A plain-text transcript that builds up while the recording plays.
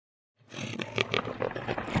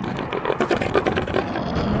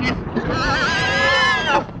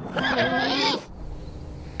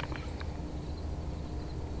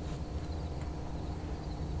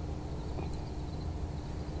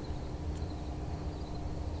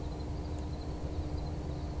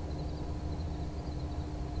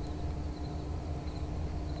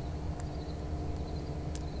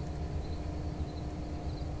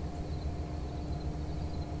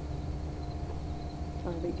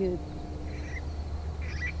That'll be good.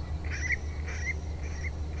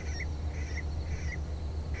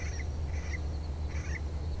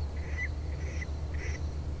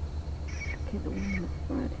 Okay, the one in the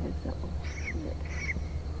front has that little slit.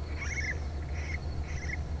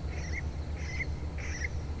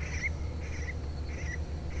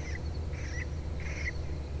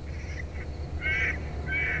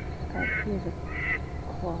 Here's a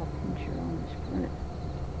claw pincher on this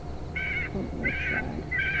front left side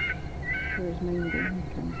where his main beam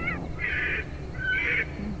comes out.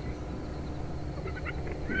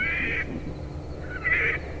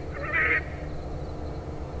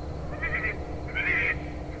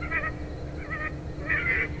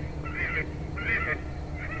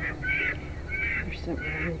 There's something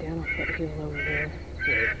running down off that hill over there.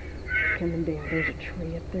 Coming down. There's a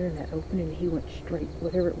tree up there in that opening. He went straight,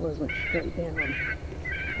 whatever it was, went straight down.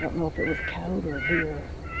 I don't know if it was a coyote or a deer.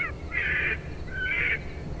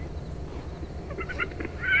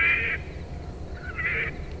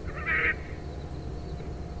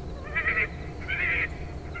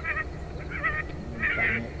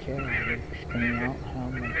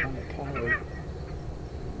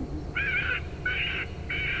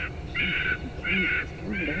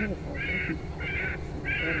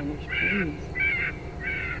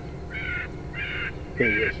 Here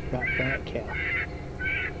he is, right from that cow.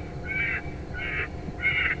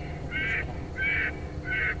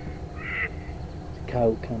 It's a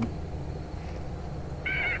coyote coming.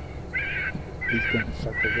 He's going to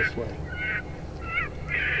circle this way.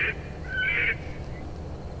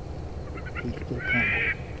 He's still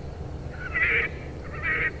coming.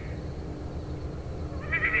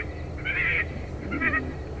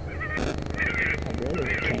 I'd rather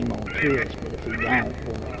he came on to us, but if he don't,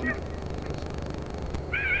 we'll make him.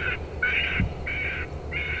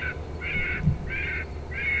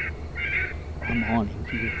 I'm on him.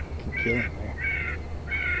 You can kill him there.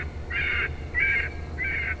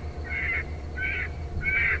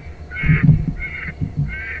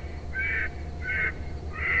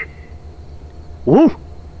 Woo!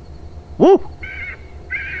 Woo!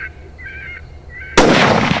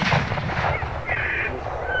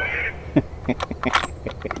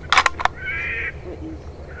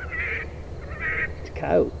 It's a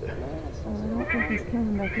coyote. I don't think he's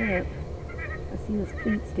coming back up. I see his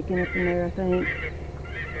feet sticking up in there, I think.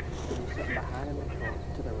 There's something behind him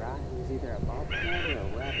to the right. It was either a bobcat or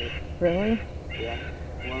a rabbit. Really? Yeah.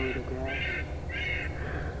 Lower the grass.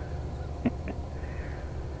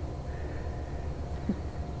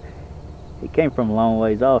 He came from a long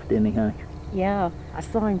ways off, didn't he, honey? Yeah, I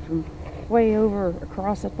saw him from way over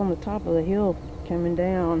across up on the top of the hill coming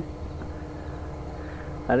down.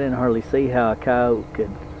 I didn't hardly see how a coyote could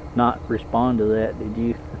not respond to that, did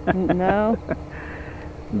you? No.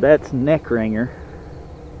 That's neck ringer,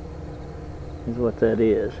 is what that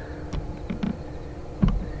is.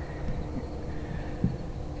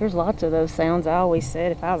 There's lots of those sounds. I always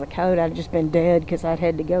said if I was a coyote, I'd just been dead because I'd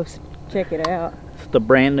had to go check it out. It's the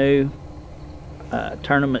brand new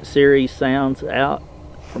tournament series sounds out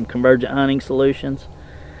from Convergent Hunting Solutions.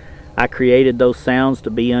 I created those sounds to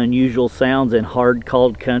be unusual sounds in hard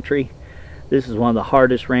called country. This is one of the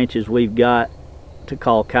hardest ranches we've got to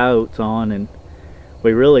call coyotes on, and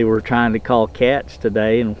we really were trying to call cats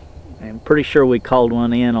today, and I'm pretty sure we called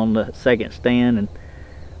one in on the second stand, and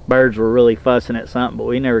birds were really fussing at something, but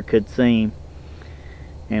we never could see him.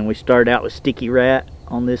 And we started out with Sticky Rat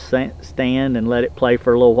on this stand and let it play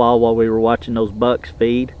for a little while we were watching those bucks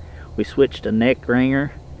feed. We switched to Neck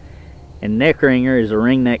Ringer, and Neck Ringer is a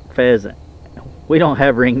ringneck pheasant. We don't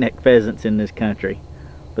have ringneck pheasants in this country,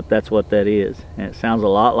 but that's what that is. And it sounds a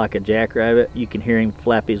lot like a jackrabbit. You can hear him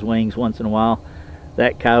flap his wings once in a while.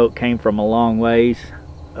 That coyote came from a long ways,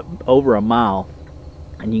 over a mile,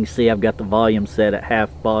 and you can see I've got the volume set at half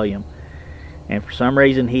volume. And for some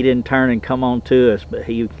reason he didn't turn and come on to us, but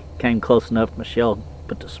he came close enough Michelle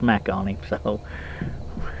put the smack on him. So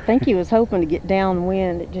I think he was hoping to get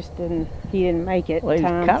downwind. It just didn't. He didn't make it. well, he's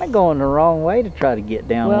kind of going the wrong way to try to get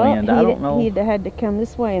downwind. Well, I don't know. He'd had to come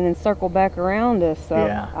this way and then circle back around us. So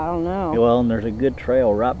Yeah. I don't know. Well, and there's a good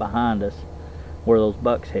trail right behind us where those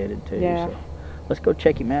bucks headed to. Yeah. So let's go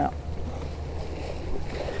check him out.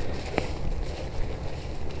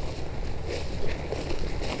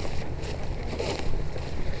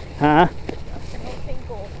 Huh? No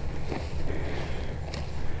tinkle.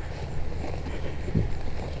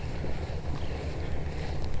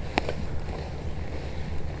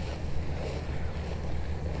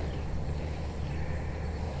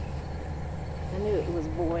 I knew it was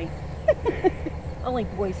boy. Only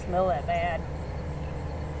boys smell that bad.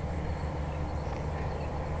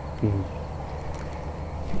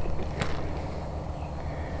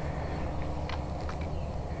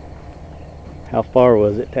 How far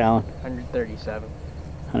was it, Talon? 137.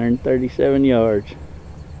 137 yards.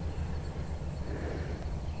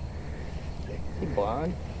 He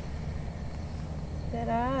blind? That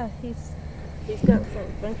eye, he's got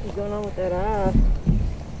something funky going on with that eye.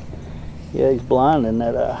 Yeah, he's blind in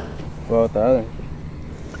that eye. Well, with the other.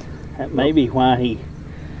 That may be why he...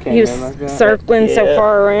 Came He was in like that. circling so Yeah.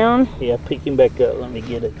 far around. Yeah, pick him back up. Let me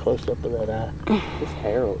get a close up of that eye. His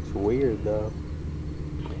hair looks weird though.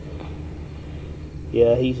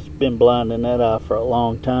 Yeah, he's been blind in that eye for a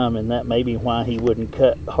long time, and that may be why he wouldn't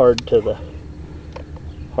cut hard to the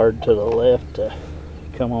left to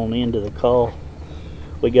come on into the call.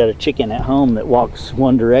 We got a chicken at home that walks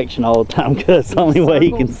one direction all the time because it's the only way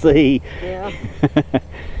he can see. Yeah.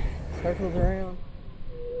 Circles around.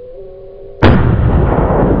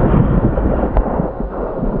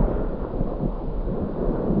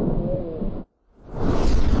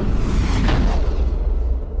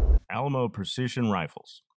 Alamo Precision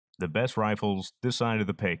Rifles. The best rifles this side of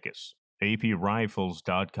the Pecos.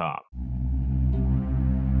 APRifles.com.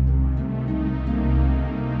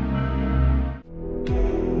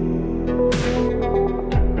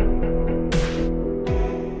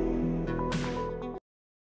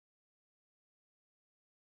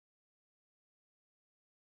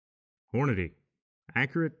 Hornady.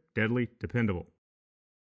 Accurate, deadly, dependable.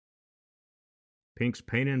 Pink's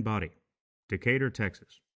Paint and Body. Decatur,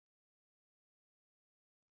 Texas.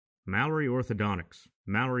 Mallory Orthodontics.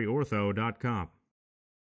 MalloryOrtho.com.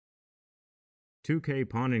 2K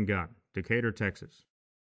Pawn and Gun. Decatur, Texas.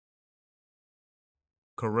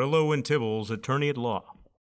 Carrillo and Tibbles, Attorney at Law.